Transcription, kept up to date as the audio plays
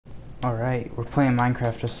Alright, we're playing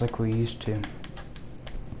Minecraft just like we used to.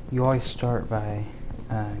 You always start by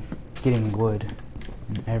getting wood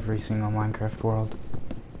in every single Minecraft world.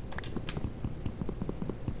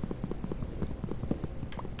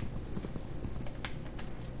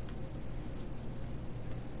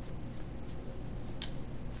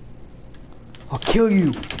 I'll kill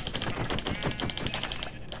you!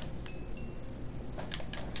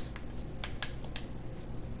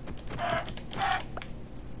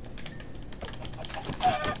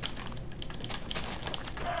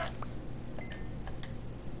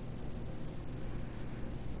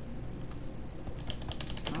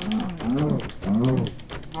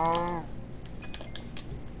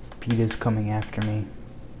 Peter's coming after me.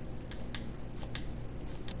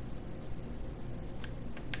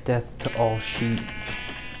 Death to all sheep.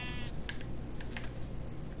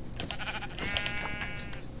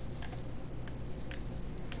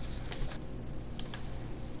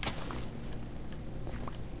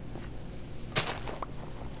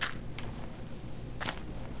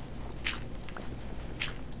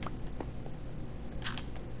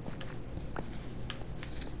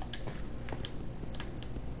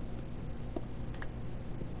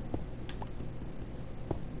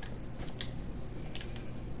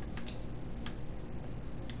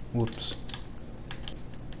 Whoops.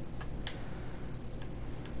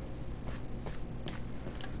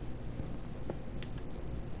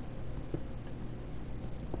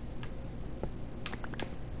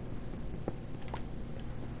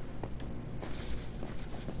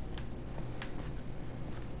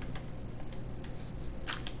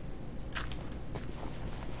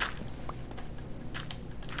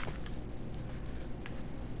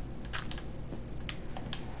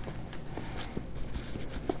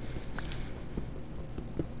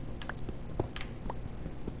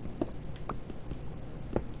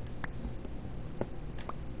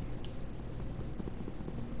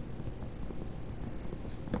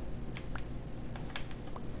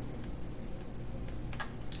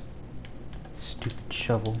 Stupid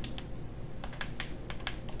shovel.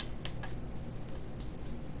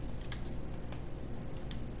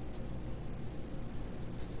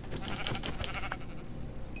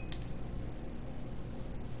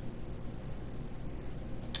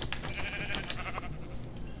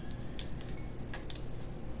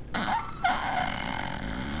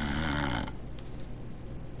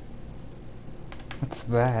 What's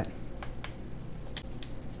that?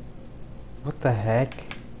 What the heck?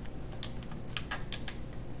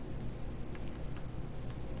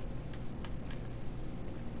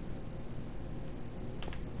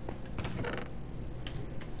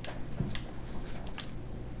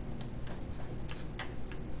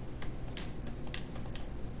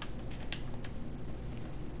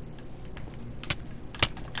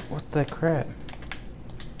 What the crap?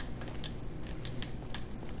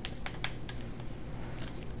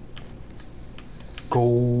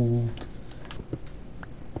 Gold.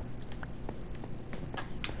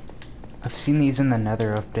 I've seen these in the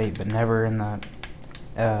Nether update, but never in the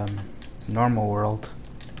normal world.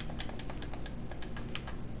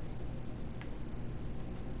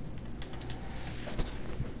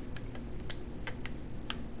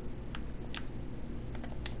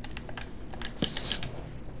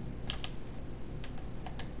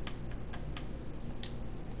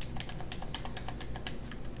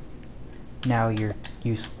 Now you're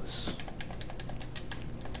useless.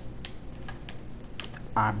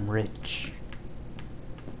 I'm rich.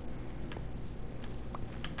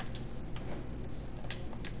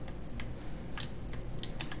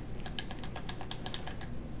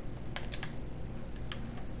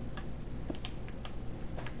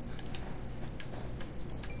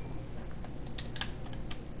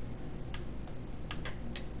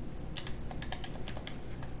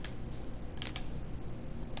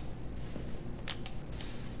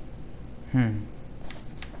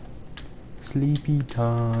 Sleepy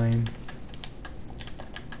time.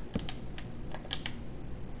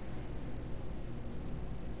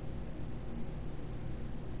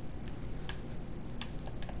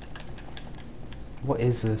 What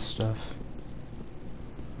is this stuff?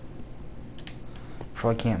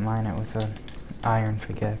 Probably can't mine it with an iron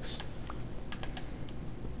pickaxe.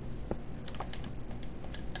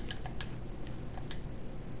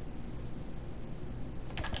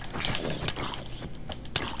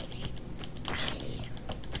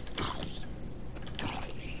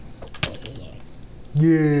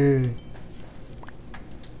 Yeah.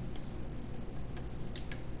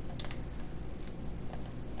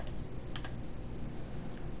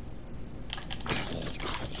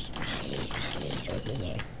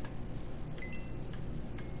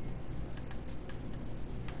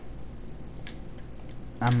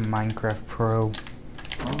 I'm a Minecraft pro.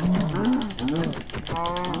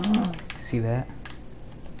 See that?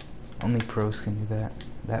 Only pros can do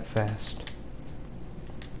that fast.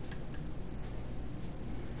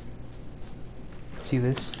 See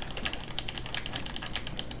this?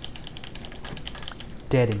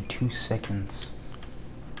 Dead in 2 seconds.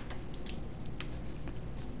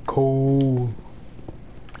 Cool.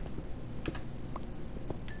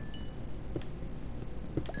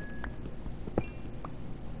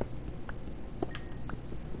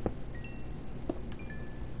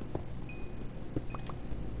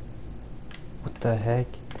 What the heck?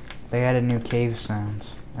 They added new cave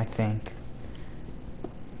sounds, I think.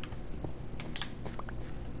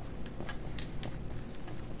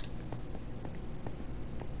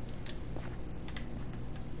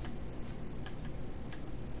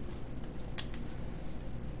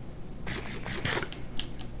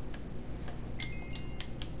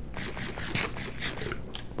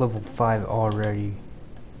 Level 5 already.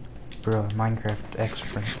 Bro, Minecraft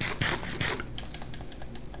expert.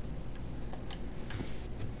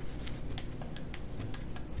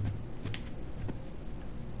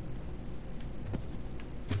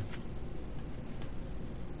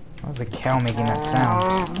 Why was the cow making that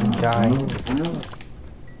sound? Die.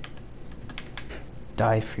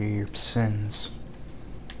 Die for your sins.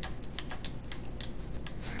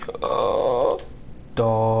 Oh,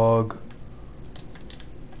 dog.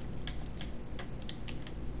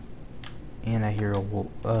 And I hear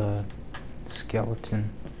a skeleton.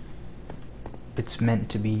 It's meant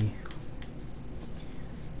to be.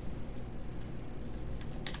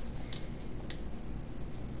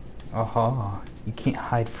 Aha, you can't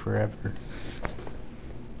hide forever.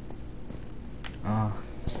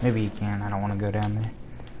 Maybe you can, I don't want to go down there.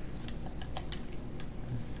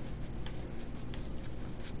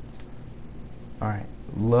 Alright,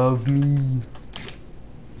 love me.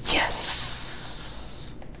 Yes!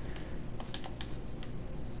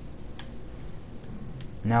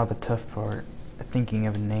 Now the tough part, thinking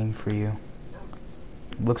of a name for you.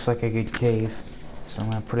 Looks like a good cave, so I'm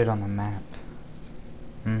gonna put it on the map.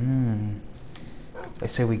 I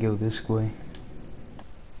say we go this way.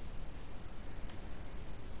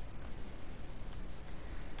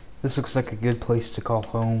 This looks like a good place to call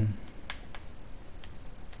home.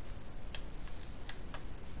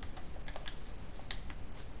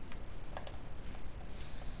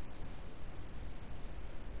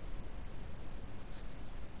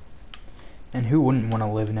 And who wouldn't want to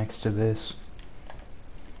live next to this?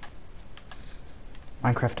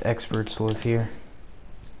 Minecraft experts live here.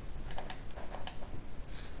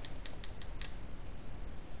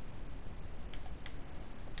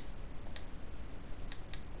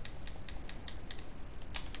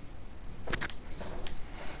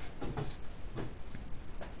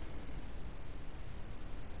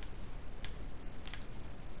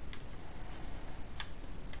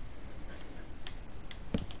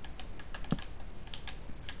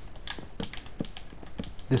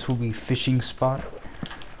 This will be fishing spot.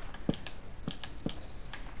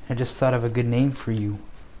 I just thought of a good name for you.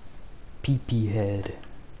 Pee-pee head.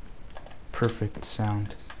 Perfect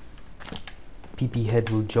sound. Pee-pee head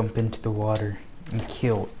will jump into the water and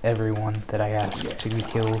kill everyone that I ask to be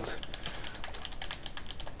killed.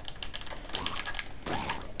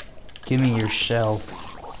 Give me your shell.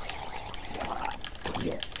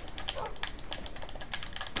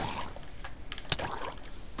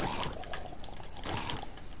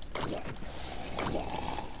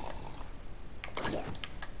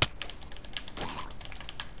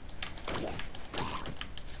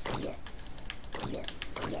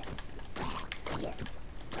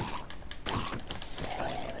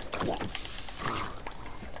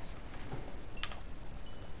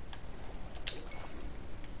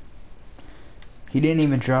 He didn't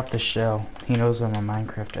even drop the shell. He knows I'm a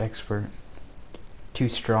Minecraft expert. Too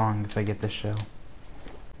strong if I get the shell.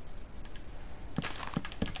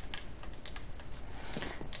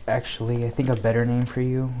 Actually, I think a better name for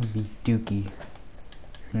you would be Dookie.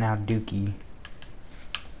 Now Dookie.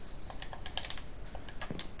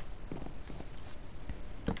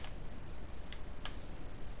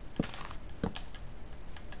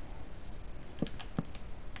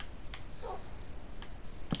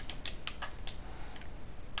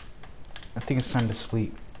 I think it's time to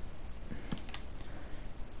sleep.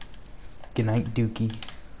 Good night, Dookie.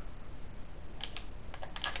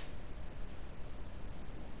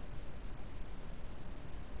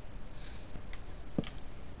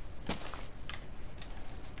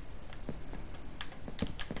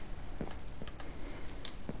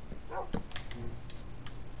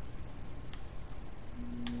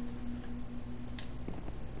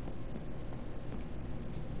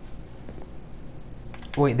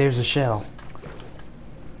 Wait, there's a shell.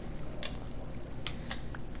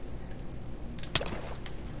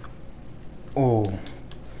 Oh,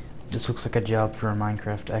 this looks like a job for a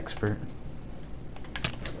Minecraft expert.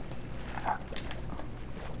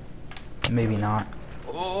 Maybe not.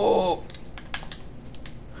 Oh!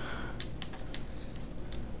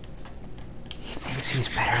 He thinks he's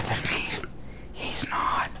better than me. He's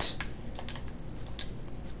not.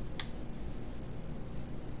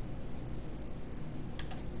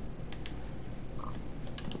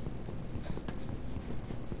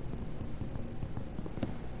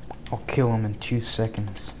 I'll kill him in 2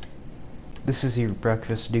 seconds. This is your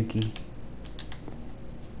breakfast, Dookie.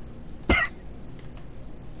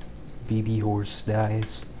 BB horse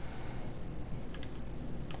dies.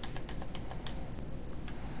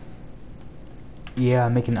 Yeah,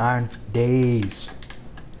 I'm making iron for days.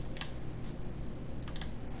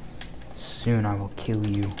 Soon I will kill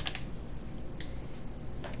you.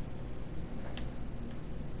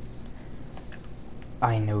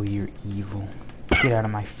 I know you're evil. Get out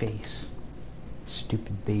of my face,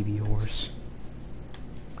 stupid baby horse.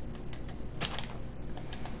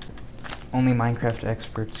 Only Minecraft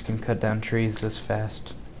experts can cut down trees this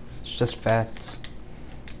fast. It's just facts.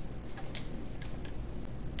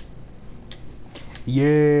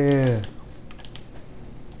 Yeah!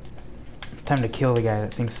 Time to kill the guy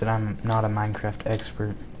that thinks that I'm not a Minecraft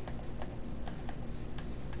expert.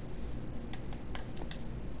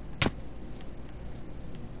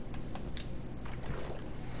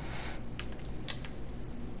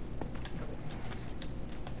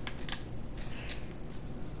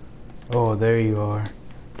 Oh, there you are.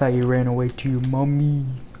 Thought you ran away to your mommy.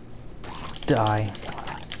 Die.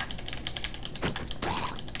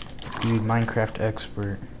 You Minecraft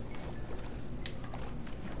expert.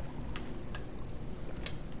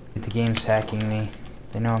 The game's hacking me.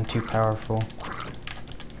 They know I'm too powerful.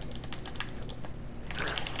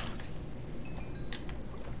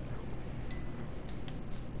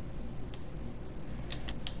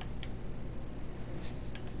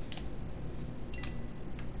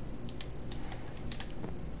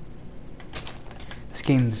 This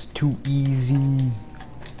game's too easy.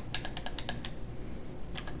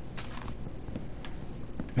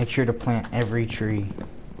 Make sure to plant every tree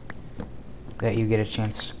that you get a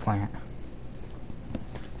chance to plant.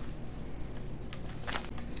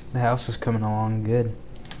 The house is coming along good.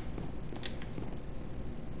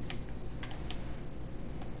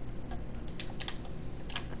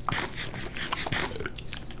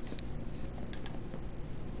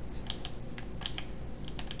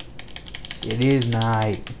 It is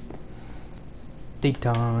night.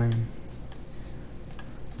 Daytime.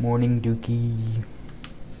 Morning, Dookie.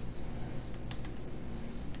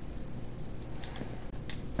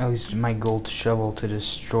 I used my gold shovel to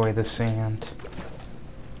destroy the sand.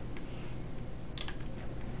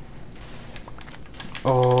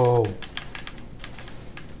 Oh.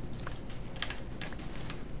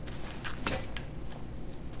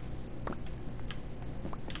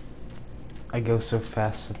 I go so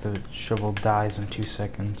fast that the shovel dies in 2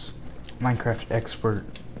 seconds. Minecraft expert.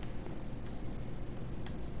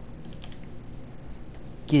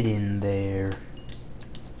 Get in there.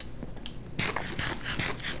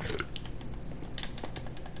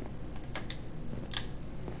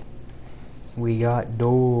 We got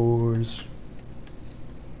doors.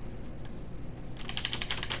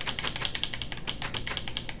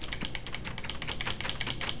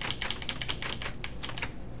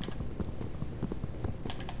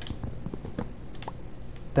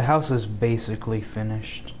 The house is basically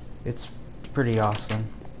finished. It's pretty awesome.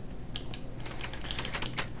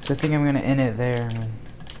 So I think I'm gonna end it there. I mean,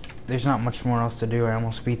 there's not much more else to do. I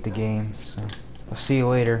almost beat the game. So I'll see you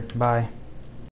later. Bye.